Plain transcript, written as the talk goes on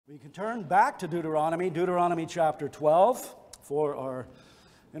We can turn back to Deuteronomy chapter 12 for our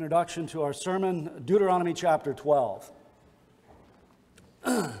introduction to our sermon, Deuteronomy chapter 12.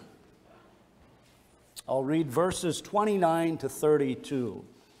 I'll read verses 29 to 32.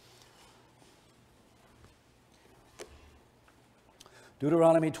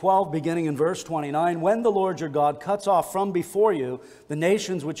 Deuteronomy 12, beginning in verse 29, when the Lord your God cuts off from before you the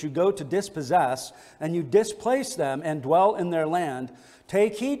nations which you go to dispossess, and you displace them and dwell in their land,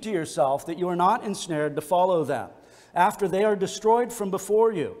 take heed to yourself that you are not ensnared to follow them, after they are destroyed from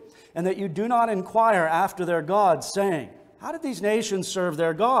before you, and that you do not inquire after their gods, saying, how did these nations serve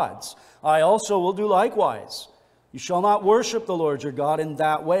their gods? I also will do likewise. You shall not worship the Lord your God in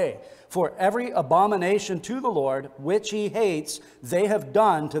that way. For every abomination to the Lord, which he hates, they have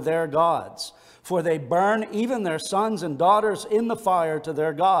done to their gods. For they burn even their sons and daughters in the fire to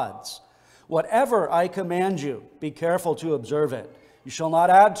their gods. Whatever I command you, be careful to observe it. You shall not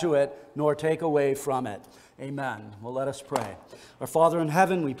add to it, nor take away from it. Amen. Well, let us pray. Our Father in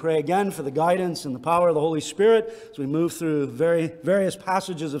heaven, we pray again for the guidance and the power of the Holy Spirit as we move through various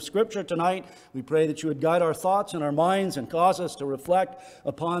passages of Scripture tonight. We pray that you would guide our thoughts and our minds and cause us to reflect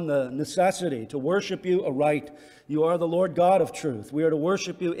upon the necessity to worship you aright. You are the Lord God of truth. We are to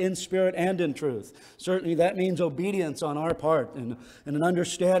worship you in spirit and in truth. Certainly that means obedience on our part and an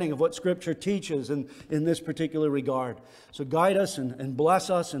understanding of what Scripture teaches in this particular regard. So guide us and bless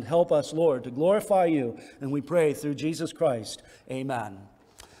us and help us, Lord, to glorify you. And we pray through Jesus Christ. Amen.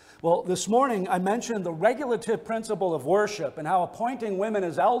 Well, this morning I mentioned the regulative principle of worship and how appointing women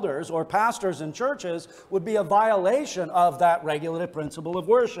as elders or pastors in churches would be a violation of that regulative principle of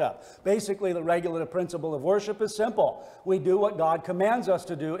worship. Basically, the regulative principle of worship is simple. We do what God commands us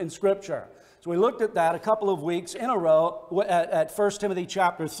to do in Scripture. So we looked at that a couple of weeks in a row at 1 Timothy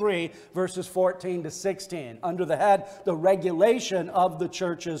chapter 3, verses 14 to 16, under the head, the regulation of the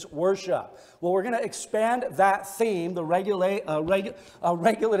church's worship. Well, we're going to expand that theme, the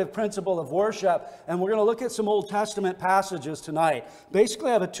regulative principle of worship, and we're going to look at some Old Testament passages tonight.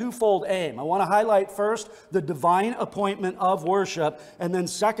 Basically, I have a twofold aim. I want to highlight first the divine appointment of worship, and then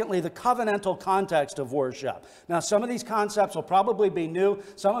secondly, the covenantal context of worship. Now, some of these concepts will probably be new.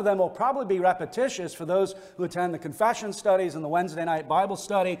 Some of them will probably be repetitious for those who attend the confession studies and the Wednesday night Bible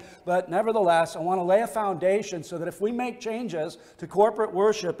study, but nevertheless, I want to lay a foundation so that if we make changes to corporate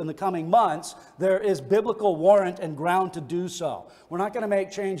worship in the coming months, there is biblical warrant and ground to do so. We're not going to make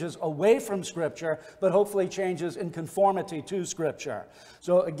changes away from Scripture, but hopefully changes in conformity to Scripture.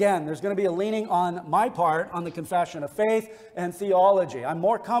 So again, there's going to be a leaning on my part on the confession of faith and theology. I'm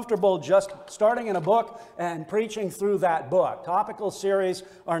more comfortable just starting in a book and preaching through that book. Topical series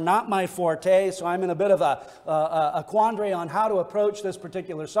are not my forte, so I'm in a bit of a quandary on how to approach this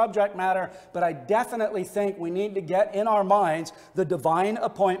particular subject matter, but I definitely think we need to get in our minds the divine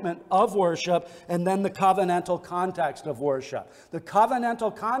appointment of worship and then the covenantal context of worship. The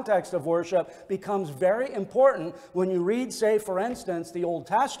covenantal context of worship becomes very important when you read, say, for instance, the Old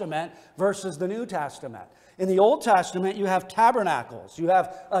Testament versus the New Testament. In the Old Testament, you have tabernacles, you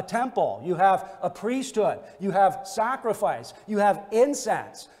have a temple, you have a priesthood, you have sacrifice, you have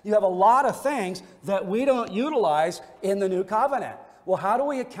incense. You have a lot of things that we don't utilize in the New Covenant. Well, how do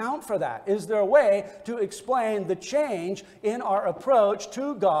we account for that? Is there a way to explain the change in our approach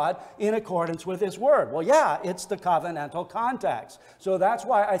to God in accordance with His Word? Well, yeah, it's the covenantal context. So that's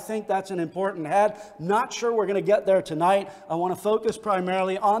why I think that's an important head. Not sure we're going to get there tonight. I want to focus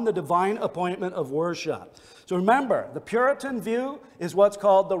primarily on the divine appointment of worship. So remember, the Puritan view is what's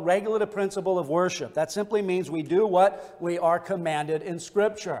called the regulative principle of worship. That simply means we do what we are commanded in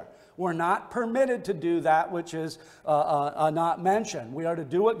Scripture. We're not permitted to do that which is not mentioned. We are to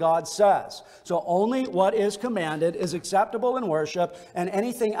do what God says. So only what is commanded is acceptable in worship, and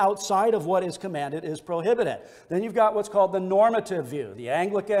anything outside of what is commanded is prohibited. Then you've got what's called the normative view. The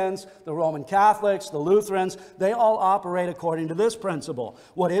Anglicans, the Roman Catholics, the Lutherans, they all operate according to this principle.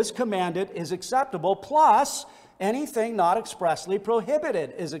 What is commanded is acceptable, plus anything not expressly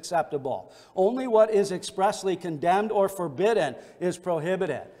prohibited is acceptable. Only what is expressly condemned or forbidden is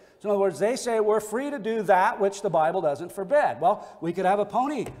prohibited. So in other words, they say we're free to do that which the Bible doesn't forbid. Well, we could have a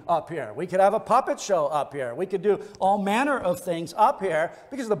pony up here. We could have a puppet show up here. We could do all manner of things up here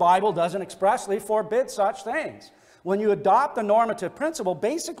because the Bible doesn't expressly forbid such things. When you adopt the normative principle,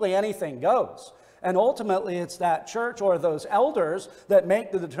 basically anything goes. And ultimately, it's that church or those elders that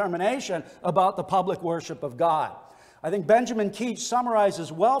make the determination about the public worship of God. I think Benjamin Keach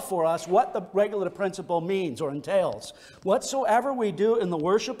summarizes well for us what the regulative principle means or entails. Whatsoever we do in the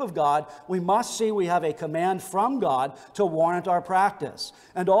worship of God, we must see we have a command from God to warrant our practice.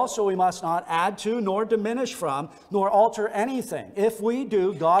 And also we must not add to, nor diminish from, nor alter anything. If we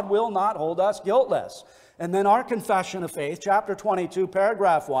do, God will not hold us guiltless. And then our confession of faith, chapter 22,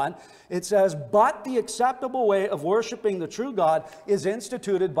 paragraph 1, it says, "But the acceptable way of worshiping the true God is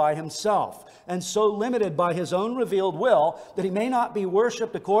instituted by himself, and so limited by his own revealed will, that he may not be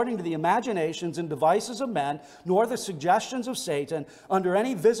worshipped according to the imaginations and devices of men, nor the suggestions of Satan, under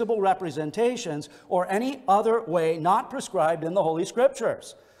any visible representations, or any other way not prescribed in the Holy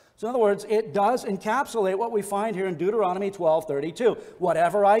Scriptures." So in other words, it does encapsulate what we find here in Deuteronomy 12:32.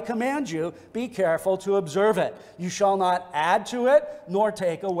 "Whatever I command you, be careful to observe it. You shall not add to it, nor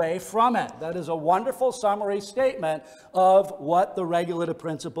take away from it." That is a wonderful summary statement of what the regulative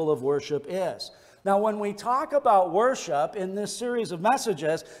principle of worship is. Now, when we talk about worship in this series of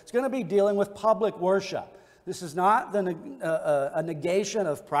messages, it's going to be dealing with public worship. This is not a negation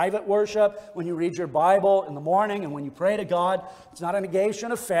of private worship when you read your Bible in the morning and when you pray to God. It's not a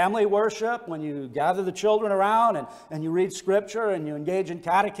negation of family worship when you gather the children around and you read Scripture and you engage in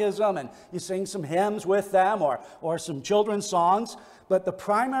catechism and you sing some hymns with them or some children's songs. But the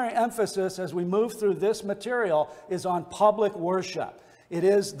primary emphasis as we move through this material is on public worship. It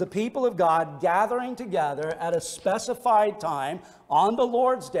is the people of God gathering together at a specified time on the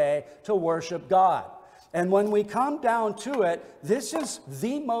Lord's Day to worship God. And when we come down to it, this is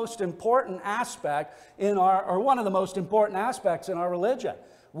the most important aspect or one of the most important aspects in our religion.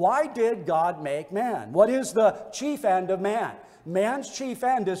 Why did God make man? What is the chief end of man? Man's chief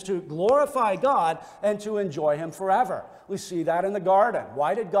end is to glorify God and to enjoy him forever. We see that in the garden.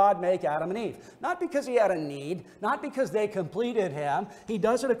 Why did God make Adam and Eve? Not because he had a need, not because they completed him. He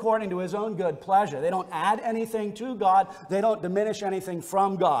does it according to his own good pleasure. They don't add anything to God. They don't diminish anything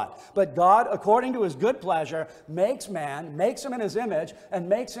from God. But God, according to his good pleasure, makes man, makes him in his image, and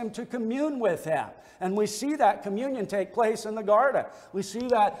makes him to commune with him. And we see that communion take place in the garden. We see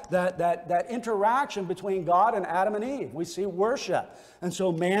that interaction between God and Adam and Eve. We see worship. And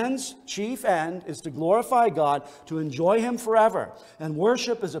so man's chief end is to glorify God, to enjoy him forever. And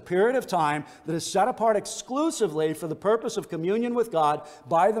worship is a period of time that is set apart exclusively for the purpose of communion with God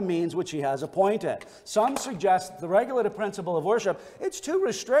by the means which he has appointed. Some suggest that the regulative principle of worship, it's too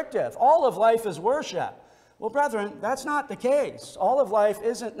restrictive. All of life is worship. Well, brethren, that's not the case. All of life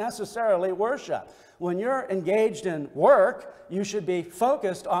isn't necessarily worship. When you're engaged in work, you should be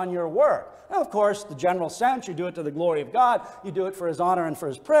focused on your work. Now, of course, the general sense, you do it to the glory of God, you do it for his honor and for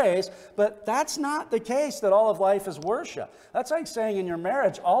his praise, but that's not the case that all of life is worship. That's like saying in your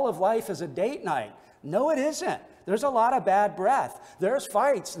marriage, all of life is a date night. No, it isn't. There's a lot of bad breath. There's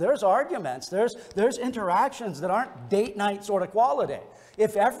fights, there's arguments, there's interactions that aren't date night sort of quality.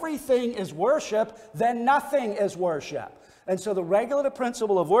 If everything is worship, then nothing is worship. And so the regulative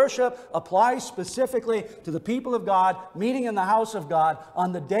principle of worship applies specifically to the people of God meeting in the house of God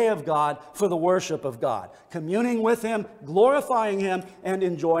on the day of God for the worship of God, communing with him, glorifying him, and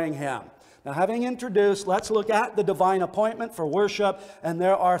enjoying him. Now, having introduced, let's look at the divine appointment for worship, and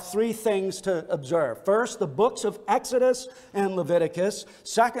there are three things to observe. First, the books of Exodus and Leviticus.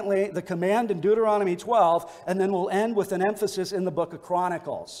 Secondly, the command in Deuteronomy 12, and then we'll end with an emphasis in the book of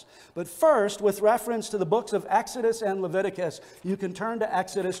Chronicles. But first, with reference to the books of Exodus and Leviticus, you can turn to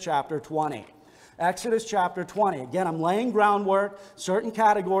Exodus chapter 20. Exodus chapter 20. Again, I'm laying groundwork, certain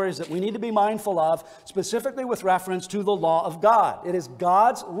categories that we need to be mindful of, specifically with reference to the law of God. It is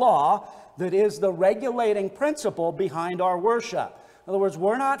God's law that is the regulating principle behind our worship. In other words,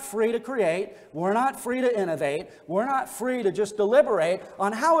 we're not free to create, we're not free to innovate, we're not free to just deliberate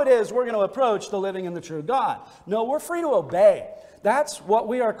on how it is we're going to approach the living and the true God. No, we're free to obey. That's what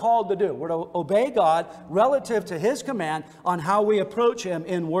we are called to do. We're to obey God relative to his command on how we approach him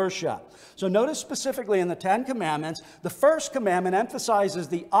in worship. So notice specifically in the Ten Commandments, the first commandment emphasizes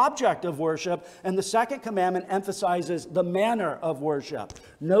the object of worship, and the second commandment emphasizes the manner of worship.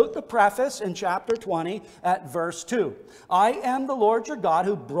 Note the preface in chapter 20 at verse 2. "I am the Lord your God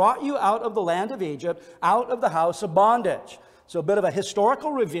who brought you out of the land of Egypt, out of the house of bondage." So a bit of a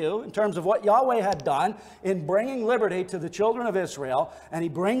historical review in terms of what Yahweh had done in bringing liberty to the children of Israel. And he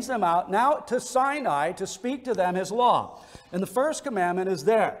brings them out now to Sinai to speak to them his law. And the first commandment is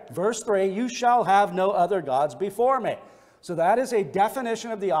there. Verse 3, "You shall have no other gods before me." So that is a definition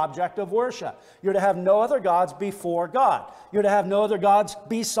of the object of worship. You're to have no other gods before God. You're to have no other gods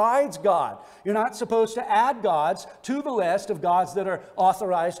besides God. You're not supposed to add gods to the list of gods that are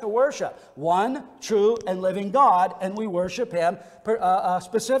authorized to worship. One true and living God, and we worship him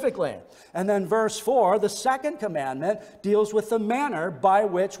specifically. And then verse 4, the second commandment, deals with the manner by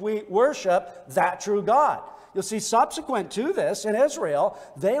which we worship that true God. You'll see subsequent to this in Israel,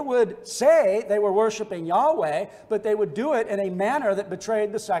 they would say they were worshiping Yahweh, but they would do it in a manner that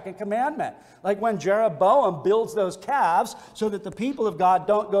betrayed the second commandment. Like when Jeroboam builds those calves so that the people of God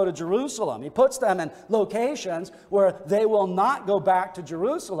don't go to Jerusalem. He puts them in locations where they will not go back to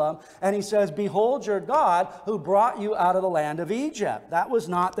Jerusalem. And he says, behold your God who brought you out of the land of Egypt. That was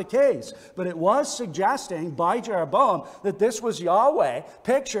not the case. But it was suggesting by Jeroboam that this was Yahweh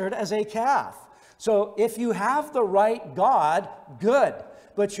pictured as a calf. So if you have the right God, good.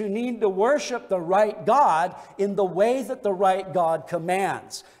 But you need to worship the right God in the way that the right God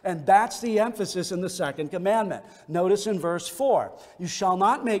commands. And that's the emphasis in the second commandment. Notice in verse 4, you shall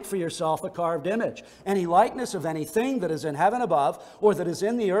not make for yourself a carved image, any likeness of anything that is in heaven above, or that is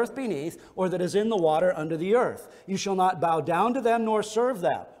in the earth beneath, or that is in the water under the earth. You shall not bow down to them nor serve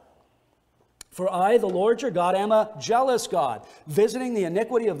them. For I, the Lord your God, am a jealous God, visiting the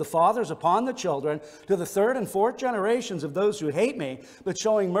iniquity of the fathers upon the children, to the third and fourth generations of those who hate me, but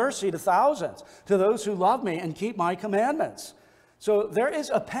showing mercy to thousands, to those who love me and keep my commandments. So there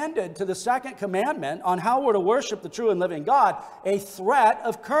is appended to the second commandment on how we're to worship the true and living God, a threat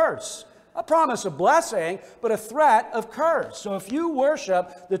of curse. A promise of blessing, but a threat of curse. So if you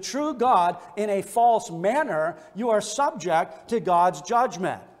worship the true God in a false manner, you are subject to God's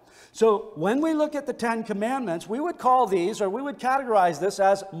judgment. So when we look at the Ten Commandments, we would call these, or we would categorize this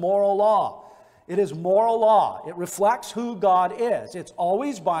as moral law. It is moral law. It reflects who God is. It's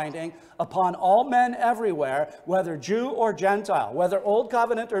always binding upon all men everywhere, whether Jew or Gentile, whether Old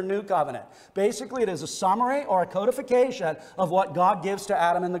Covenant or New Covenant. Basically, it is a summary or a codification of what God gives to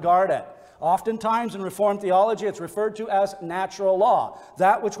Adam in the garden. Oftentimes in Reformed theology, it's referred to as natural law,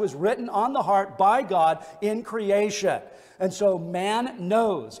 that which was written on the heart by God in creation. And so man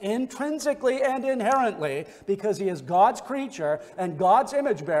knows intrinsically and inherently, because he is God's creature and God's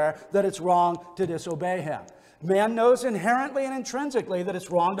image bearer, that it's wrong to disobey him. Man knows inherently and intrinsically that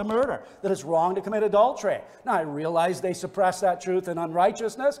it's wrong to murder, that it's wrong to commit adultery. Now, I realize they suppress that truth in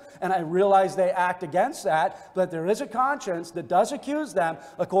unrighteousness, and I realize they act against that, but there is a conscience that does accuse them,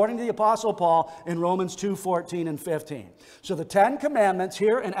 according to the Apostle Paul in Romans 2:14 and 15. So the Ten Commandments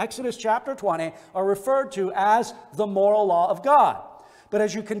here in Exodus chapter 20 are referred to as the moral law of God. But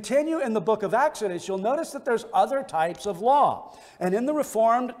as you continue in the book of Exodus, you'll notice that there's other types of law. And in the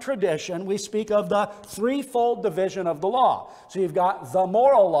Reformed tradition, we speak of the threefold division of the law. So you've got the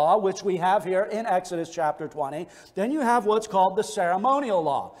moral law, which we have here in Exodus chapter 20. Then you have what's called the ceremonial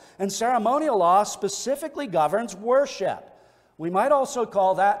law. And ceremonial law specifically governs worship. We might also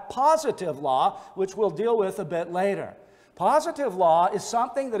call that positive law, which we'll deal with a bit later. Positive law is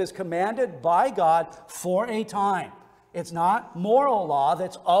something that is commanded by God for a time. It's not moral law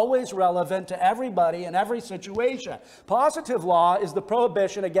that's always relevant to everybody in every situation. Positive law is the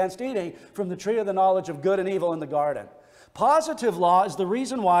prohibition against eating from the tree of the knowledge of good and evil in the garden. Positive law is the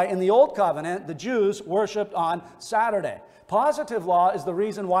reason why in the Old Covenant the Jews worshiped on Saturday. Positive law is the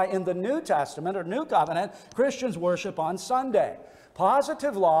reason why in the New Testament or New Covenant Christians worship on Sunday.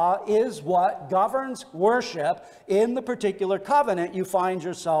 Positive law is what governs worship in the particular covenant you find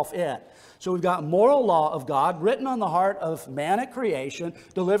yourself in. So we've got moral law of God written on the heart of man at creation,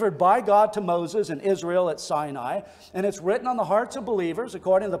 delivered by God to Moses and Israel at Sinai, and it's written on the hearts of believers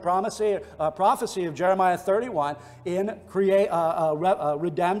according to the prophecy of Jeremiah 31 in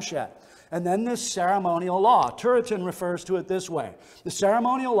redemption. And then this ceremonial law. Turretin refers to it this way. The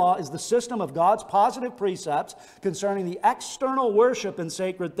ceremonial law is the system of God's positive precepts concerning the external worship in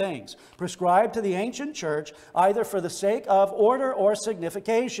sacred things, prescribed to the ancient church either for the sake of order or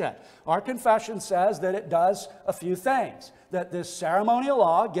signification. Our confession says that it does a few things. That this ceremonial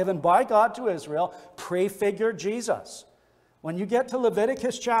law given by God to Israel prefigured Jesus. When you get to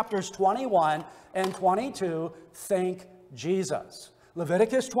Leviticus chapters 21 and 22, think Jesus.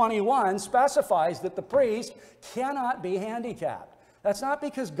 Leviticus 21 specifies that the priest cannot be handicapped. That's not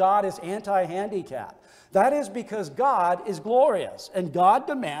because God is anti-handicap. That is because God is glorious, and God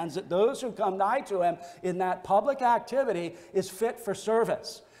demands that those who come nigh to him in that public activity is fit for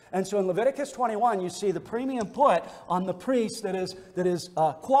service. And so in Leviticus 21, you see the premium put on the priest that is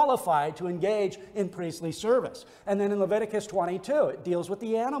qualified to engage in priestly service. And then in Leviticus 22, it deals with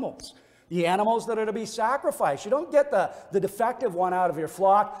the animals. the animals that are to be sacrificed. You don't get the defective one out of your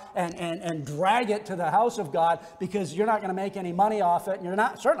flock and drag it to the house of God because you're not going to make any money off it, and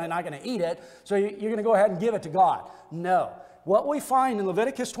you're certainly not going to eat it, so you're going to go ahead and give it to God. No. What we find in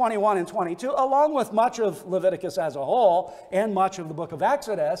Leviticus 21 and 22, along with much of Leviticus as a whole and much of the book of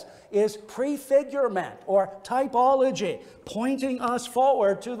Exodus, is prefigurement or typology, pointing us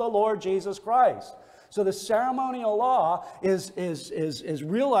forward to the Lord Jesus Christ. So the ceremonial law is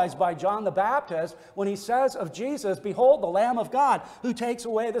realized by John the Baptist when he says of Jesus, "Behold, the Lamb of God who takes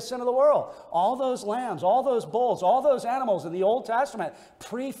away the sin of the world." All those lambs, all those bulls, all those animals in the Old Testament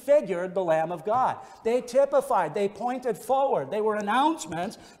prefigured the Lamb of God. They typified, they pointed forward. They were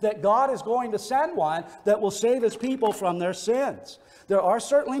announcements that God is going to send one that will save his people from their sins. There are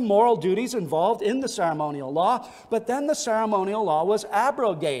certainly moral duties involved in the ceremonial law, but then the ceremonial law was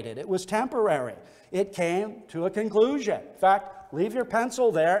abrogated. It was temporary. It came to a conclusion. In fact, leave your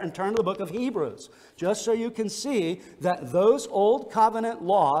pencil there and turn to the book of Hebrews, just so you can see that those old covenant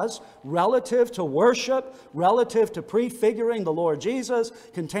laws relative to worship, relative to prefiguring the Lord Jesus,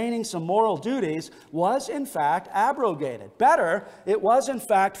 containing some moral duties, was in fact abrogated. Better, it was in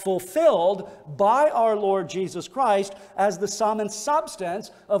fact fulfilled by our Lord Jesus Christ as the sum and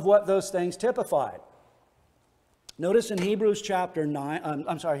substance of what those things typified. Notice in Hebrews chapter 9,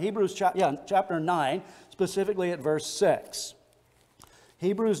 chapter 9, specifically at verse 6.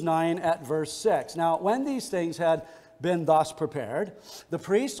 Hebrews 9 at verse 6. Now, when these things had been thus prepared, the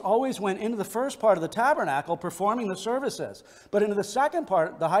priests always went into the first part of the tabernacle performing the services. But into the second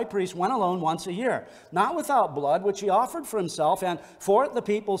part, the high priest went alone once a year, not without blood, which he offered for himself and for the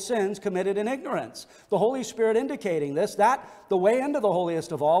people's sins committed in ignorance. The Holy Spirit indicating this, that the way into the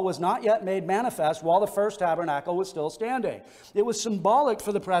holiest of all was not yet made manifest while the first tabernacle was still standing. It was symbolic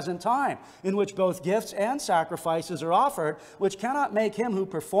for the present time, in which both gifts and sacrifices are offered, which cannot make him who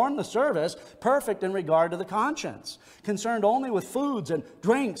performed the service perfect in regard to the conscience. Concerned only with foods and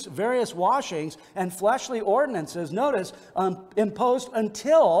drinks, various washings, and fleshly ordinances, notice, imposed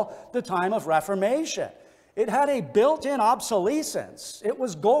until the time of Reformation. It had a built-in obsolescence. It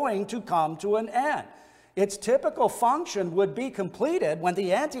was going to come to an end. Its typical function would be completed when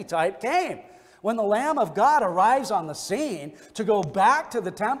the antitype came. When the Lamb of God arrives on the scene, to go back to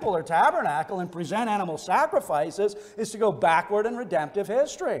the temple or tabernacle and present animal sacrifices is to go backward in redemptive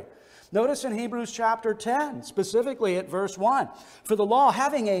history. Notice in Hebrews chapter 10, specifically at verse 1, "For the law,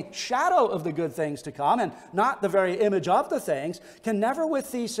 having a shadow of the good things to come, and not the very image of the things, can never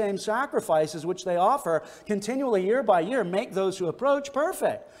with these same sacrifices which they offer continually year by year make those who approach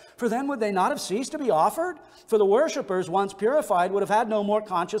perfect. For then would they not have ceased to be offered? For the worshippers, once purified, would have had no more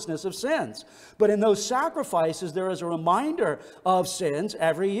consciousness of sins. But in those sacrifices there is a reminder of sins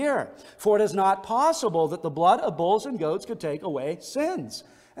every year. For it is not possible that the blood of bulls and goats could take away sins."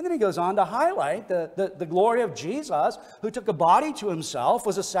 And then he goes on to highlight the glory of Jesus, who took a body to himself,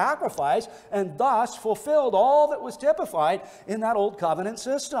 was a sacrifice, and thus fulfilled all that was typified in that old covenant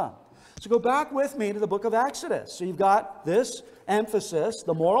system. So go back with me to the book of Exodus. So you've got this emphasis,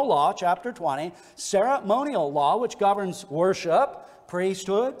 the moral law, chapter 20, ceremonial law, which governs worship,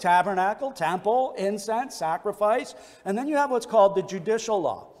 priesthood, tabernacle, temple, incense, sacrifice, and then you have what's called the judicial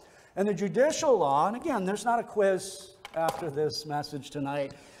law. And the judicial law, and again, there's not a quiz after this message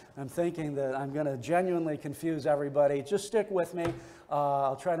tonight. I'm thinking that I'm going to genuinely confuse everybody. Just stick with me.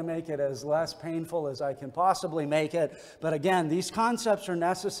 I'll try to make it as less painful as I can possibly make it. But again, these concepts are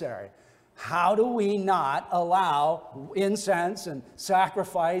necessary. How do we not allow incense and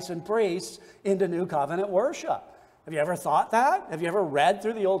sacrifice and priests into new covenant worship? Have you ever thought that? Have you ever read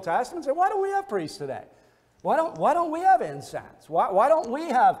through the Old Testament and said, why don't we have priests today? Why don't we have incense? Why don't we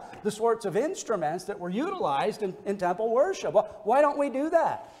have the sorts of instruments that were utilized in temple worship? Why don't we do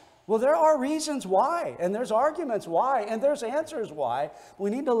that? Well, there are reasons why, and there's arguments why, and there's answers why. We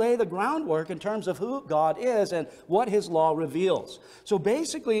need to lay the groundwork in terms of who God is and what his law reveals. So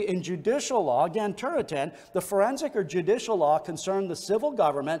basically, in judicial law, again, Turretin, the forensic or judicial law concerned the civil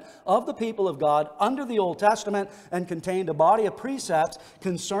government of the people of God under the Old Testament and contained a body of precepts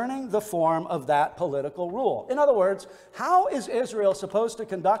concerning the form of that political rule. In other words, how is Israel supposed to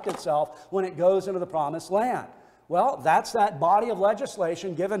conduct itself when it goes into the promised land? Well, that's that body of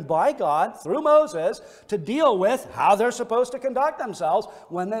legislation given by God through Moses to deal with how they're supposed to conduct themselves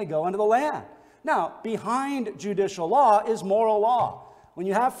when they go into the land. Now, behind judicial law is moral law. When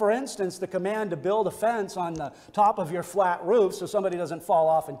you have, for instance, the command to build a fence on the top of your flat roof so somebody doesn't fall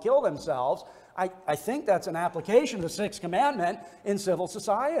off and kill themselves, I think that's an application of the Sixth Commandment in civil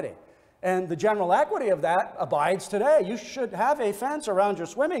society. And the general equity of that abides today. You should have a fence around your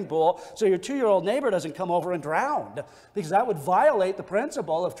swimming pool so your 2-year-old neighbor doesn't come over and drown, because that would violate the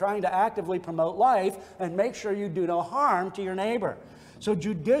principle of trying to actively promote life and make sure you do no harm to your neighbor. So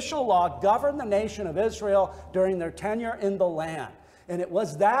judicial law governed the nation of Israel during their tenure in the land. And it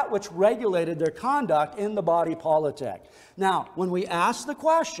was that which regulated their conduct in the body politic. Now, when we ask the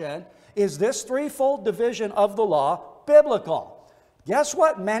question, is this threefold division of the law biblical? Guess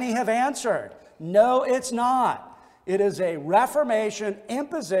what many have answered? No, it's not. It is a Reformation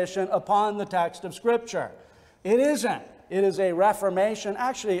imposition upon the text of Scripture. It isn't. It is a Reformation.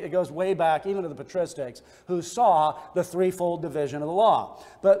 Actually, it goes way back even to the patristics who saw the threefold division of the law.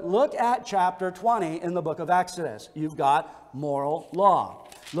 But look at chapter 20 in the book of Exodus. You've got moral law.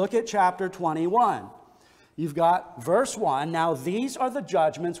 Look at chapter 21. You've got verse 1. Now these are the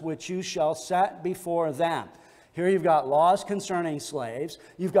judgments which you shall set before them. Here you've got laws concerning slaves.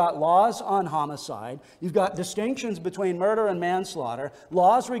 You've got laws on homicide. You've got distinctions between murder and manslaughter,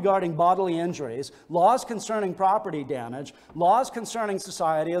 laws regarding bodily injuries, laws concerning property damage, laws concerning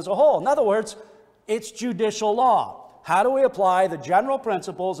society as a whole. In other words, it's judicial law. How do we apply the general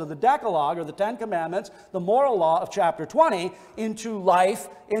principles of the Decalogue, or the Ten Commandments, the moral law of chapter 20, into life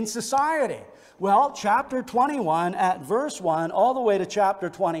in society? Well, chapter 21 at verse 1 all the way to chapter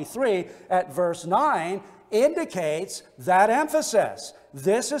 23 at verse 9 indicates that emphasis.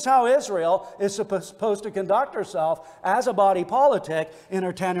 This is how Israel is supposed to conduct herself as a body politic in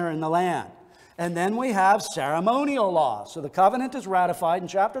her tenure in the land. And then we have ceremonial law. So the covenant is ratified in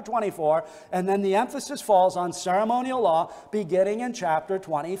chapter 24, and then the emphasis falls on ceremonial law beginning in chapter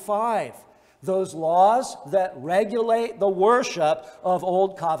 25. Those laws that regulate the worship of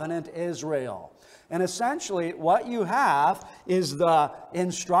Old Covenant Israel. And essentially, what you have is the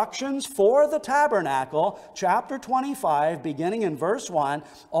instructions for the tabernacle, chapter 25, beginning in verse 1,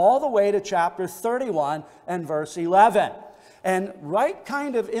 all the way to chapter 31 and verse 11. And right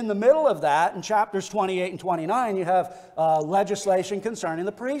kind of in the middle of that, in chapters 28 and 29, you have legislation concerning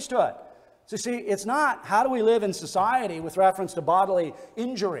the priesthood. So see, it's not how do we live in society with reference to bodily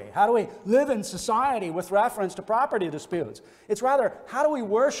injury? How do we live in society with reference to property disputes? It's rather, how do we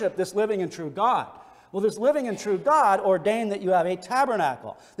worship this living and true God? Well, this living and true God ordained that you have a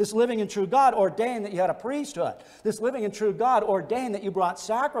tabernacle. This living and true God ordained that you had a priesthood. This living and true God ordained that you brought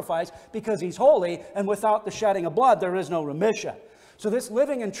sacrifice because He's holy, and without the shedding of blood, there is no remission. So this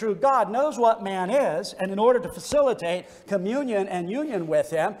living and true God knows what man is, and in order to facilitate communion and union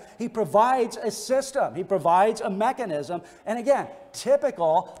with Him, He provides a system. He provides a mechanism. And again,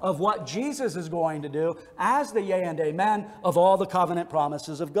 typical of what Jesus is going to do as the yea and amen of all the covenant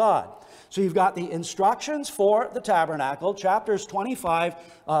promises of God. So you've got the instructions for the tabernacle, chapters 25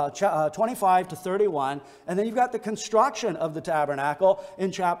 to 31, and then you've got the construction of the tabernacle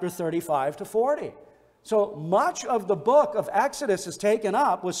in chapter 35 to 40. So much of the book of Exodus is taken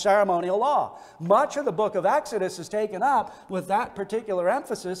up with ceremonial law. Much of the book of Exodus is taken up with that particular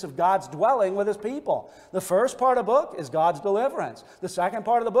emphasis of God's dwelling with His people. The first part of the book is God's deliverance. The second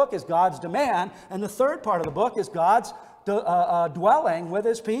part of the book is God's demand. And the third part of the book is God's dwelling with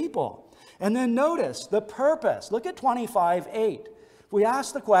His people. And then notice the purpose. Look at 25:8. We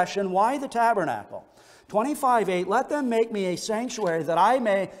ask the question, why the tabernacle? 25:8, let them make me a sanctuary that I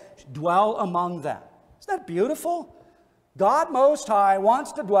may dwell among them. Isn't that beautiful? God Most High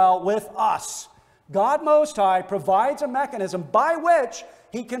wants to dwell with us. God Most High provides a mechanism by which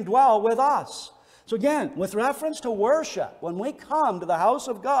He can dwell with us. So again, with reference to worship, when we come to the house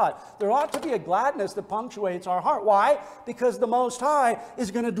of God, there ought to be a gladness that punctuates our heart. Why? Because the Most High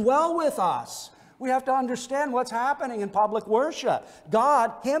is going to dwell with us. We have to understand what's happening in public worship.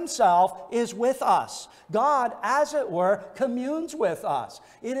 God Himself is with us. God, as it were, communes with us.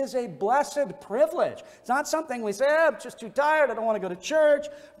 It is a blessed privilege. It's not something we say, I'm just too tired, I don't want to go to church,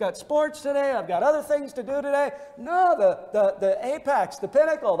 I've got sports today, I've got other things to do today. No, the apex, the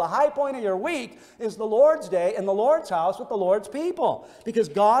pinnacle, the high point of your week is the Lord's Day in the Lord's house with the Lord's people, because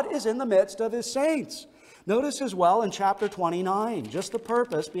God is in the midst of His saints. Notice as well in chapter 29, just the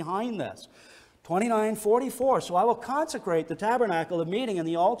purpose behind this. 29:44, so I will consecrate the tabernacle of meeting and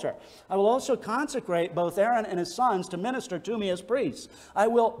the altar. I will also consecrate both Aaron and his sons to minister to me as priests. I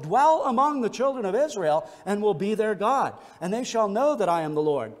will dwell among the children of Israel and will be their God. And they shall know that I am the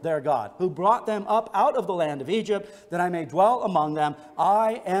Lord, their God, who brought them up out of the land of Egypt, that I may dwell among them.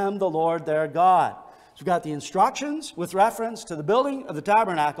 I am the Lord, their God. So you've got the instructions with reference to the building of the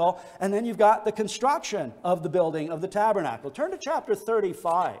tabernacle, and then you've got the construction of the building of the tabernacle. Turn to chapter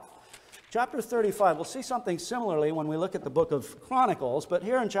 35. Chapter 35, we'll see something similarly when we look at the book of Chronicles, but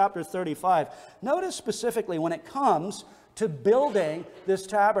here in chapter 35, notice specifically when it comes to building this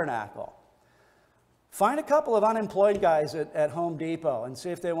tabernacle. Find a couple of unemployed guys at Home Depot and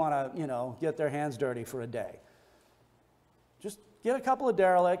see if they want to, get their hands dirty for a day. Just get a couple of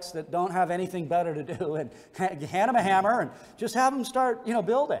derelicts that don't have anything better to do and hand them a hammer and just have them start,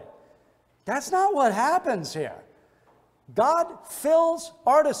 building. That's not what happens here. God fills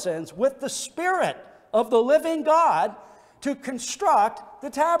artisans with the Spirit of the living God to construct the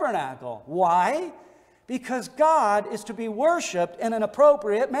tabernacle. Why? Because God is to be worshiped in an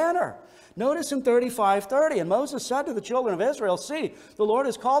appropriate manner. Notice in 35:30, and Moses said to the children of Israel, see, the Lord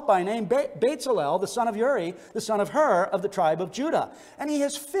is called by name Bezalel, the son of Uri, the son of Hur, of the tribe of Judah. And he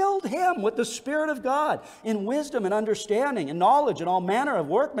has filled him with the Spirit of God in wisdom and understanding and knowledge and all manner of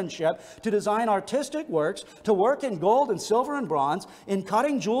workmanship to design artistic works, to work in gold and silver and bronze, in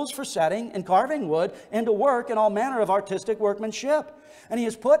cutting jewels for setting and carving wood, and to work in all manner of artistic workmanship. And he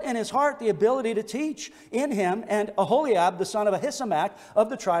has put in his heart the ability to teach in him and Aholiab, the son of Ahisamach, of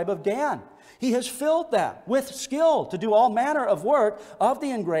the tribe of Dan. He has filled them with skill to do all manner of work of the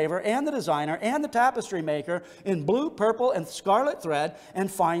engraver and the designer and the tapestry maker in blue, purple, and scarlet thread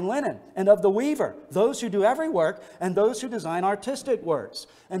and fine linen, and of the weaver, those who do every work, and those who design artistic works.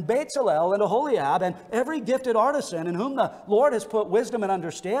 And Bezalel and Aholiab and every gifted artisan in whom the Lord has put wisdom and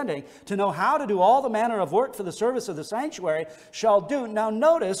understanding to know how to do all the manner of work for the service of the sanctuary shall do. Now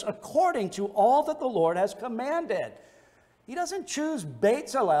notice, according to all that the Lord has commanded. He doesn't choose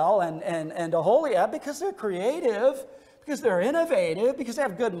Bezalel and Aholiab because they're creative, because they're innovative, because they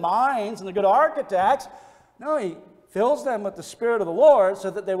have good minds and they're good architects. No, he fills them with the Spirit of the Lord so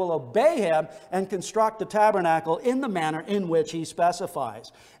that they will obey him and construct the tabernacle in the manner in which he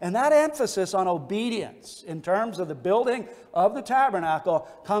specifies. And that emphasis on obedience in terms of the building of the tabernacle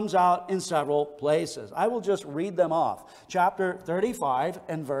comes out in several places. I will just read them off. Chapter 35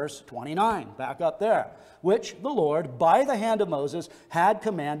 and verse 29, back up there. Which the Lord, by the hand of Moses, had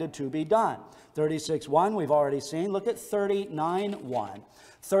commanded to be done. 36:1, we've already seen. Look at 39:1.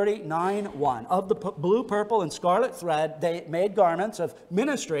 39:1. Of the blue, purple, and scarlet thread, they made garments of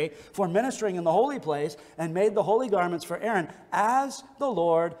ministry for ministering in the holy place, and made the holy garments for Aaron, as the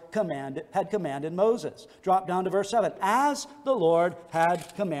Lord had commanded Moses. Drop down to verse 7. As the Lord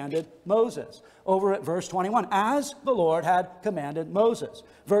had commanded Moses. Over at verse 21, as the Lord had commanded Moses.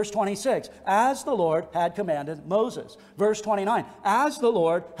 Verse 26, as the Lord had commanded Moses. Verse 29, as the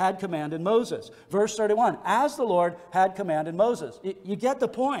Lord had commanded Moses. Verse 31, as the Lord had commanded Moses. You get the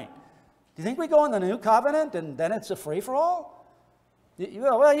point. Do you think we go in the new covenant and then it's a free-for-all?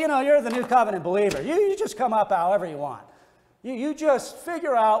 Well, you're the new covenant believer. You just come up however you want. You just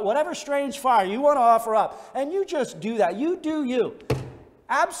figure out whatever strange fire you want to offer up, and you just do that. You do you.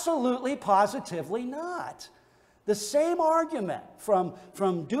 Absolutely, positively not. The same argument from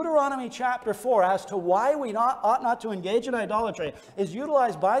Deuteronomy chapter 4 as to why we ought not to engage in idolatry is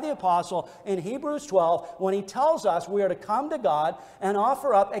utilized by the apostle in Hebrews 12 when he tells us we are to come to God and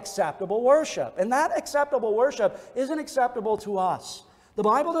offer up acceptable worship. And that acceptable worship isn't acceptable to us. The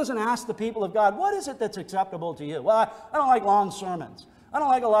Bible doesn't ask the people of God, what is it that's acceptable to you? Well, I don't like long sermons. I don't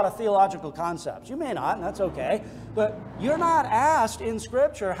like a lot of theological concepts. You may not, and that's okay. But you're not asked in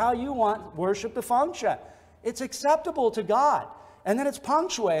Scripture how you want worship to function. It's acceptable to God. And then it's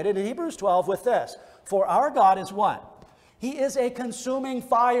punctuated in Hebrews 12 with this. For our God is what? He is a consuming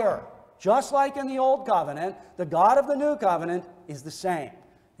fire. Just like in the Old Covenant, the God of the New Covenant is the same.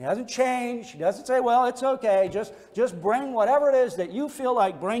 He hasn't changed. He doesn't say, well, it's okay. Just bring whatever it is that you feel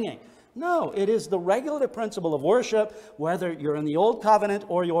like bringing. No, it is the regulative principle of worship, whether you're in the Old Covenant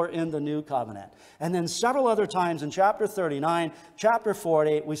or you're in the New Covenant. And then several other times in chapter 39, chapter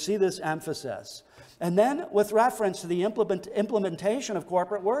 40, we see this emphasis. And then with reference to the implementation of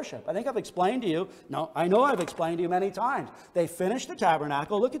corporate worship. I think I've explained to you, I know I've explained to you many times. They finished the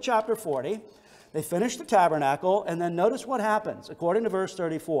tabernacle. Look at chapter 40. They finished the tabernacle, and then notice what happens, according to verse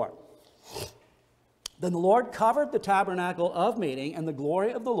 34. Then the Lord covered the tabernacle of meeting, and the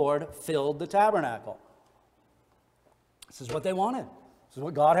glory of the Lord filled the tabernacle. This is what they wanted. This is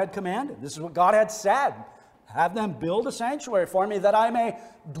what God had commanded. This is what God had said. Have them build a sanctuary for me that I may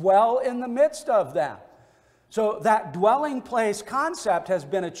dwell in the midst of them. So that dwelling place concept has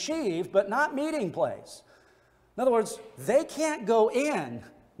been achieved, but not meeting place. In other words, they can't go in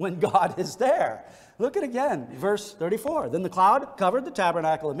when God is there. Look at again, verse 34. Then the cloud covered the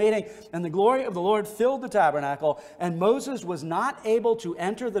tabernacle of meeting, and the glory of the Lord filled the tabernacle. And Moses was not able to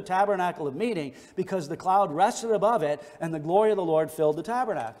enter the tabernacle of meeting because the cloud rested above it, and the glory of the Lord filled the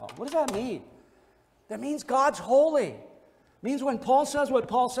tabernacle. What does that mean? That means God's holy. Means when Paul says what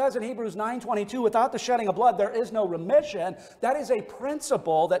Paul says in Hebrews 9:22, without the shedding of blood, there is no remission. That is a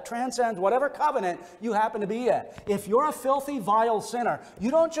principle that transcends whatever covenant you happen to be in. If you're a filthy, vile sinner,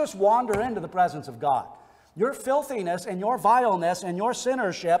 you don't just wander into the presence of God. Your filthiness and your vileness and your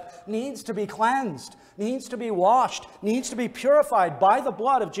sinnership needs to be cleansed, needs to be washed, needs to be purified by the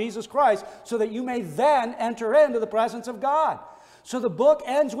blood of Jesus Christ so that you may then enter into the presence of God. So the book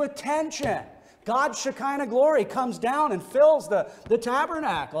ends with tension. God's Shekinah glory comes down and fills the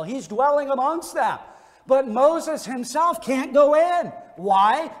tabernacle. He's dwelling amongst them. But Moses himself can't go in.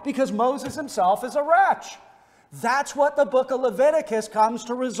 Why? Because Moses himself is a wretch. That's what the book of Leviticus comes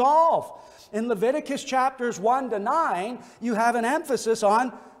to resolve. In Leviticus chapters 1 to 9, you have an emphasis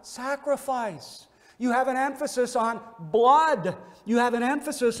on sacrifice. You have an emphasis on blood. You have an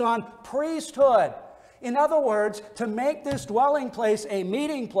emphasis on priesthood. In other words, to make this dwelling place a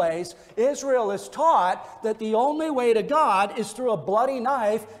meeting place, Israel is taught that the only way to God is through a bloody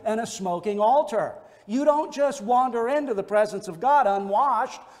knife and a smoking altar. You don't just wander into the presence of God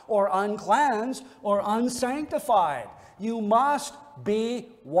unwashed or uncleansed or unsanctified. You must be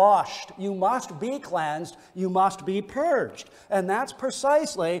washed. You must be cleansed. You must be purged. And that's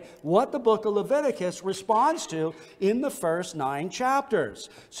precisely what the book of Leviticus responds to in the first 9 chapters.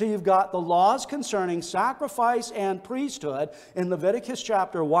 So you've got the laws concerning sacrifice and priesthood in Leviticus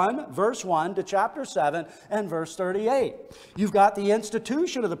chapter 1, verse 1 to chapter 7 and verse 38. You've got the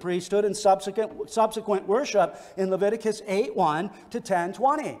institution of the priesthood and subsequent worship in Leviticus 8:1 to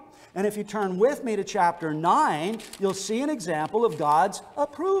 10:20. And if you turn with me to chapter 9, you'll see an example of God's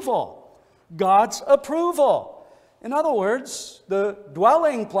approval. God's approval. In other words, the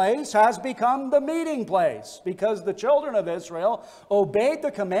dwelling place has become the meeting place because the children of Israel obeyed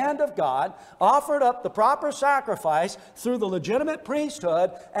the command of God, offered up the proper sacrifice through the legitimate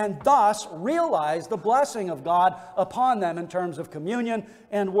priesthood, and thus realized the blessing of God upon them in terms of communion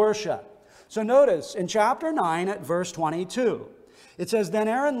and worship. So notice in chapter 9 at verse 22, it says, "Then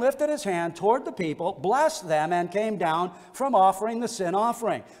Aaron lifted his hand toward the people, blessed them, and came down from offering the sin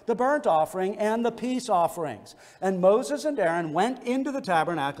offering, the burnt offering, and the peace offerings. And Moses and Aaron went into the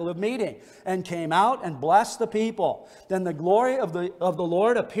tabernacle of meeting, and came out and blessed the people. Then the glory of the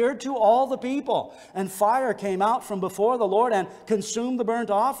Lord appeared to all the people, and fire came out from before the Lord and consumed the burnt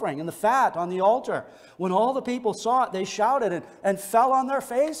offering and the fat on the altar. When all the people saw it, they shouted and fell on their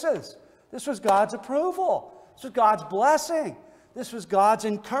faces." This was God's approval. This was God's blessing. This was God's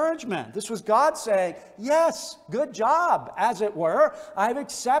encouragement. This was God saying, yes, good job, as it were. I've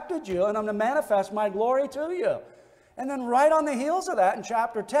accepted you, and I'm going to manifest my glory to you. And then right on the heels of that, in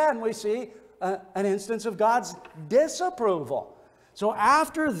chapter 10, we see an instance of God's disapproval. So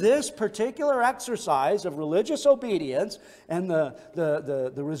after this particular exercise of religious obedience and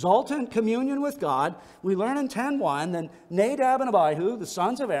the resultant communion with God, we learn in 10:1 that Nadab and Abihu, the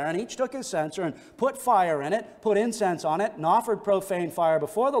sons of Aaron, each took his censer and put fire in it, put incense on it, and offered profane fire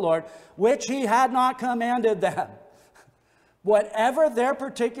before the Lord, which he had not commanded them. Whatever their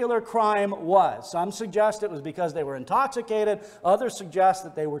particular crime was, some suggest it was because they were intoxicated, others suggest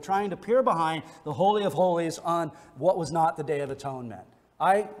that they were trying to peer behind the Holy of Holies on what was not the Day of Atonement.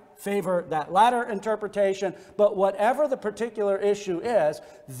 I favor that latter interpretation, but whatever the particular issue is,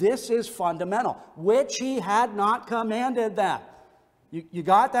 this is fundamental, which he had not commanded them. You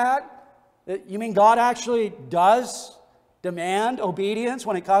got that? You mean God actually does demand obedience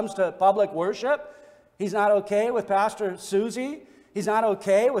when it comes to public worship? He's not okay with Pastor Susie. He's not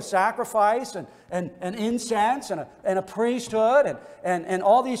okay with sacrifice and incense and a priesthood and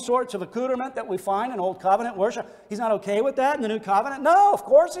all these sorts of accoutrement that we find in Old Covenant worship. He's not okay with that in the New Covenant? No, of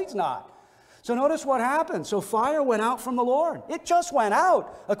course he's not. So notice what happened. So fire went out from the Lord. It just went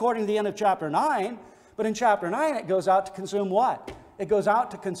out according to the end of chapter 9. But in chapter 9 it goes out to consume what? It goes out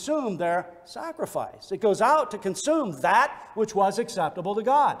to consume their sacrifice. It goes out to consume that which was acceptable to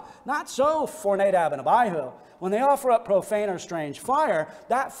God. Not so for Nadab and Abihu. When they offer up profane or strange fire,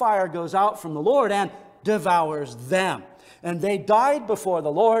 that fire goes out from the Lord and devours them. And they died before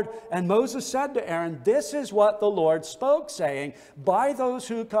the Lord. And Moses said to Aaron, "This is what the Lord spoke, saying, by those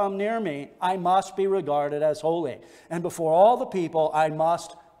who come near me, I must be regarded as holy. And before all the people, I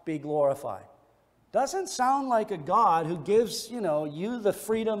must be glorified." Doesn't sound like a God who gives, you the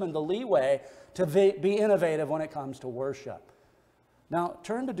freedom and the leeway to be innovative when it comes to worship. Now,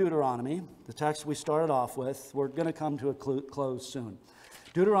 turn to Deuteronomy, the text we started off with. We're going to come to a close soon.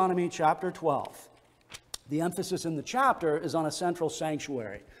 Deuteronomy chapter 12. The emphasis in the chapter is on a central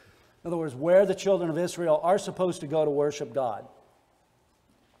sanctuary. In other words, where the children of Israel are supposed to go to worship God.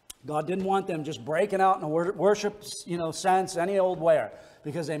 God didn't want them just breaking out in a worship, sense any old where,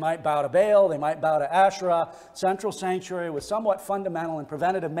 because they might bow to Baal, they might bow to Asherah. Central sanctuary was somewhat fundamental in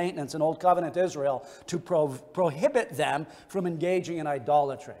preventative maintenance in Old Covenant Israel to prohibit them from engaging in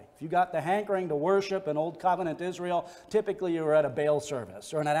idolatry. If you got the hankering to worship in Old Covenant Israel, typically you were at a Baal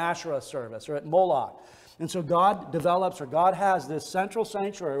service or an Asherah service or at Moloch. And so God has this central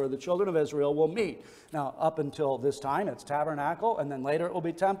sanctuary where the children of Israel will meet. Now, up until this time, it's tabernacle, and then later it will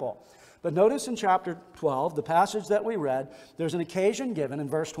be temple. But notice in chapter 12, the passage that we read, there's an occasion given in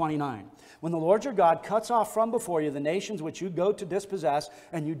verse 29. When the Lord your God cuts off from before you the nations which you go to dispossess,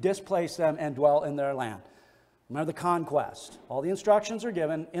 and you displace them and dwell in their land. Remember the conquest. All the instructions are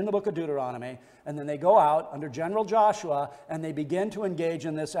given in the book of Deuteronomy, and then they go out under General Joshua, and they begin to engage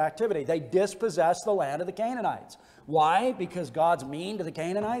in this activity. They dispossess the land of the Canaanites. Why? Because God's mean to the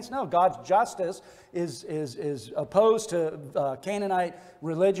Canaanites? No, God's justice is opposed to Canaanite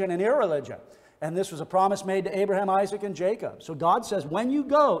religion and irreligion. And this was a promise made to Abraham, Isaac, and Jacob. So God says, when you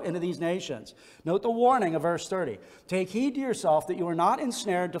go into these nations, note the warning of verse 30, take heed to yourself that you are not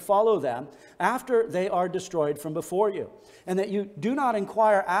ensnared to follow them after they are destroyed from before you, and that you do not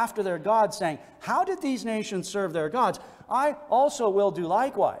inquire after their gods, saying, how did these nations serve their gods? I also will do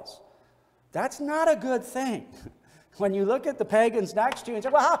likewise. That's not a good thing. When you look at the pagans next to you and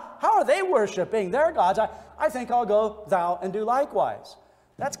say, well, how are they worshiping their gods? I think I'll go thou and do likewise.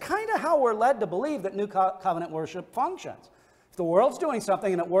 That's kind of how we're led to believe that New Covenant worship functions. If the world's doing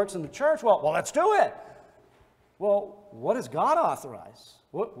something and it works in the church, well, let's do it. Well, what does God authorize?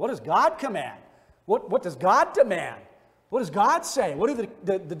 What does God command? What does God demand? What does God say? What do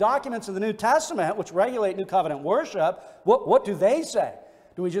the documents of the New Testament, which regulate New Covenant worship, what do they say?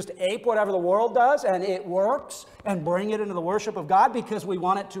 Do we just ape whatever the world does and it works and bring it into the worship of God because we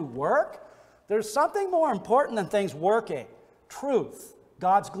want it to work? There's something more important than things working. Truth.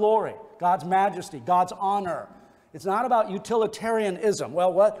 God's glory, God's majesty, God's honor. It's not about utilitarianism.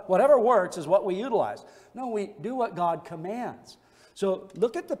 Well, whatever works is what we utilize. No, we do what God commands. So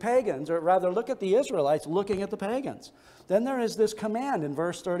look at the pagans, or rather look at the Israelites looking at the pagans. Then there is this command in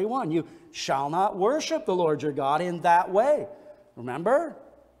verse 31. You shall not worship the Lord your God in that way. Remember?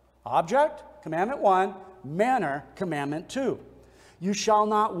 Object, commandment 1. Manner, commandment 2. You shall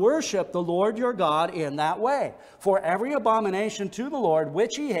not worship the Lord your God in that way. For every abomination to the Lord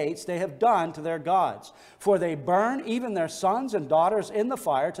which he hates, they have done to their gods. For they burn even their sons and daughters in the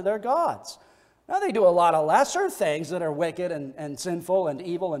fire to their gods. Now they do a lot of lesser things that are wicked and sinful and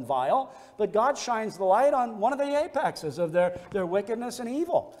evil and vile, but God shines the light on one of the apexes of their wickedness and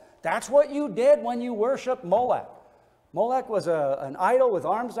evil. That's what you did when you worshiped Molech. Molech was an idol with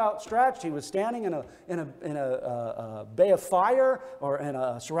arms outstretched. He was standing in a bay of fire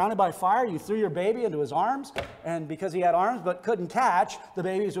or surrounded by fire. You threw your baby into his arms, and because he had arms but couldn't catch, the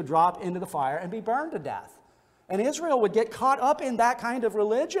babies would drop into the fire and be burned to death. And Israel would get caught up in that kind of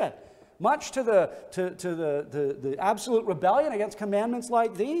religion, much to the absolute rebellion against commandments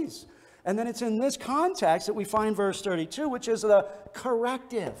like these. And then it's in this context that we find verse 32, which is the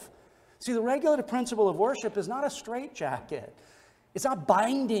corrective. See, the regulative principle of worship is not a straitjacket. It's not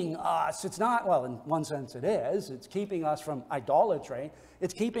binding us. It's not, well, in one sense it is. It's keeping us from idolatry.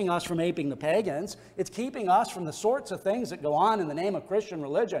 It's keeping us from aping the pagans. It's keeping us from the sorts of things that go on in the name of Christian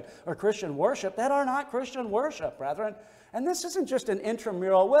religion or Christian worship that are not Christian worship, brethren. And this isn't just an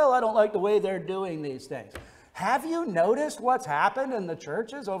intramural, well, I don't like the way they're doing these things. Have you noticed what's happened in the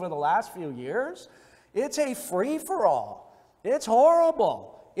churches over the last few years? It's a free-for-all. It's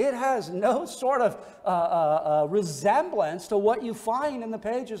horrible. It has no sort of resemblance to what you find in the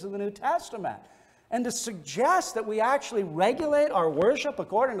pages of the New Testament. And to suggest that we actually regulate our worship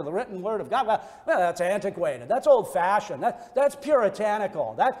according to the written word of God, well, that's antiquated. That's old-fashioned. That's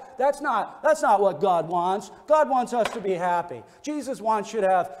puritanical. That's not what God wants. God wants us to be happy. Jesus wants you to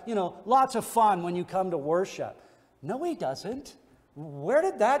have, lots of fun when you come to worship. No, he doesn't. Where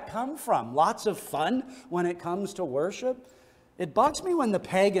did that come from? Lots of fun when it comes to worship? It bugs me when the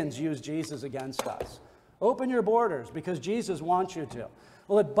pagans use Jesus against us. Open your borders because Jesus wants you to.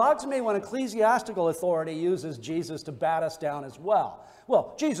 Well, it bugs me when ecclesiastical authority uses Jesus to bat us down as well.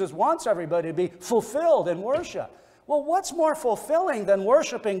 Well, Jesus wants everybody to be fulfilled in worship. Well, what's more fulfilling than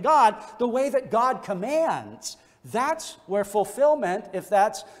worshiping God the way that God commands? That's where fulfillment, if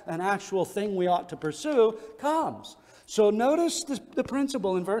that's an actual thing we ought to pursue, comes. So notice the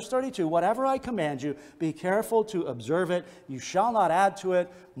principle in verse 32. Whatever I command you, be careful to observe it. You shall not add to it,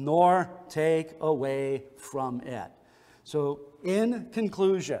 nor take away from it. So in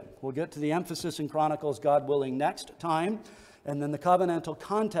conclusion, we'll get to the emphasis in Chronicles, God willing, next time, and then the covenantal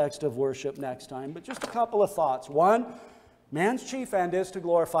context of worship next time. But just a couple of thoughts. One, Man's chief end is to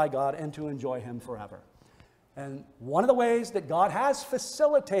glorify God and to enjoy Him forever. And one of the ways that God has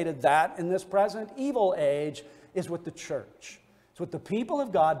facilitated that in this present evil age is with the church. It's with the people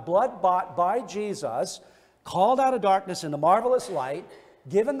of God, blood-bought by Jesus, called out of darkness into marvelous light,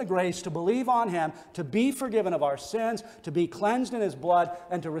 given the grace to believe on Him, to be forgiven of our sins, to be cleansed in His blood,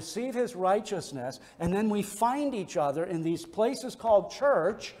 and to receive His righteousness. And then we find each other in these places called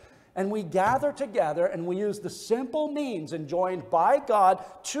church, and we gather together and we use the simple means enjoined by God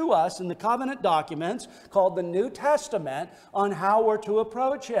to us in the covenant documents called the New Testament on how we're to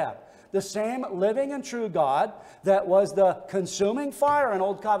approach Him. The same living and true God that was the consuming fire in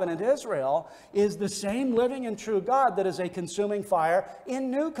Old Covenant Israel is the same living and true God that is a consuming fire in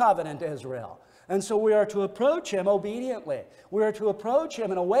New Covenant Israel. And so we are to approach Him obediently. We are to approach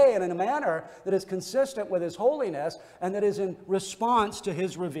Him in a way and in a manner that is consistent with His holiness and that is in response to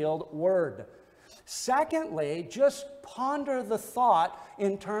His revealed word. Secondly, just ponder the thought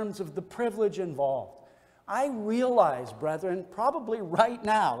in terms of the privilege involved. I realize, brethren, probably right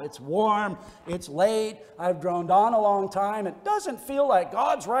now, it's warm, it's late, I've droned on a long time, it doesn't feel like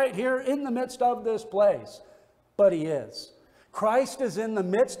God's right here in the midst of this place, but He is. Christ is in the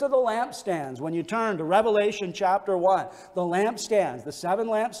midst of the lampstands. When you turn to Revelation chapter 1, the lampstands, the 7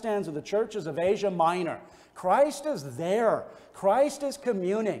 lampstands of the churches of Asia Minor, Christ is there. Christ is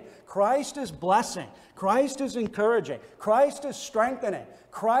communing. Christ is blessing. Christ is encouraging. Christ is strengthening.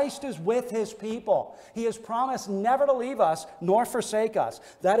 Christ is with His people. He has promised never to leave us nor forsake us.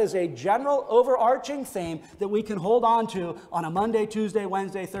 That is a general overarching theme that we can hold on to on a Monday, Tuesday,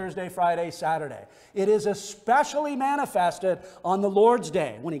 Wednesday, Thursday, Friday, Saturday. It is especially manifested on the Lord's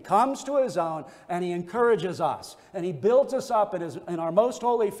Day when He comes to His own and He encourages us and He builds us up in our most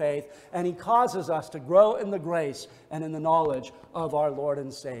holy faith and He causes us to grow in the grace and in the knowledge of our Lord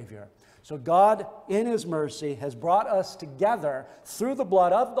and Savior. So God, in His mercy, has brought us together through the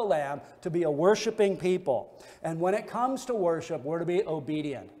blood of the Lamb to be a worshiping people. And when it comes to worship, we're to be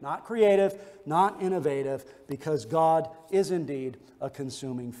obedient, not creative, not innovative, because God is indeed a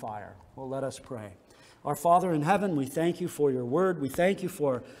consuming fire. Well, let us pray. Our Father in heaven, we thank You for Your word. We thank You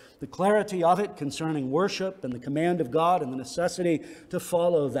for the clarity of it concerning worship and the command of God and the necessity to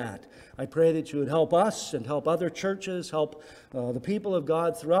follow that. I pray that You would help us and help other churches, help the people of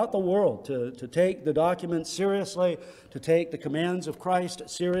God throughout the world to take the documents seriously, to take the commands of Christ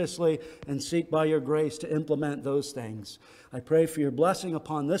seriously, and seek by Your grace to implement those things. I pray for Your blessing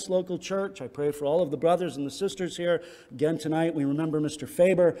upon this local church. I pray for all of the brothers and the sisters here. Again tonight we remember Mr.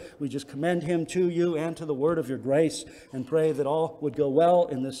 Faber. We just commend him to You and to the word of Your grace and pray that all would go well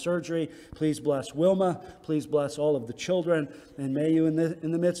in this surgery. Please bless Wilma. Please bless all of the children. And may You in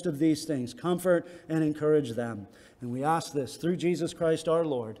the midst of these things comfort and encourage them. And we ask this through Jesus Christ our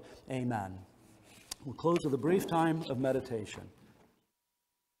Lord. Amen. We'll close with a brief time of meditation.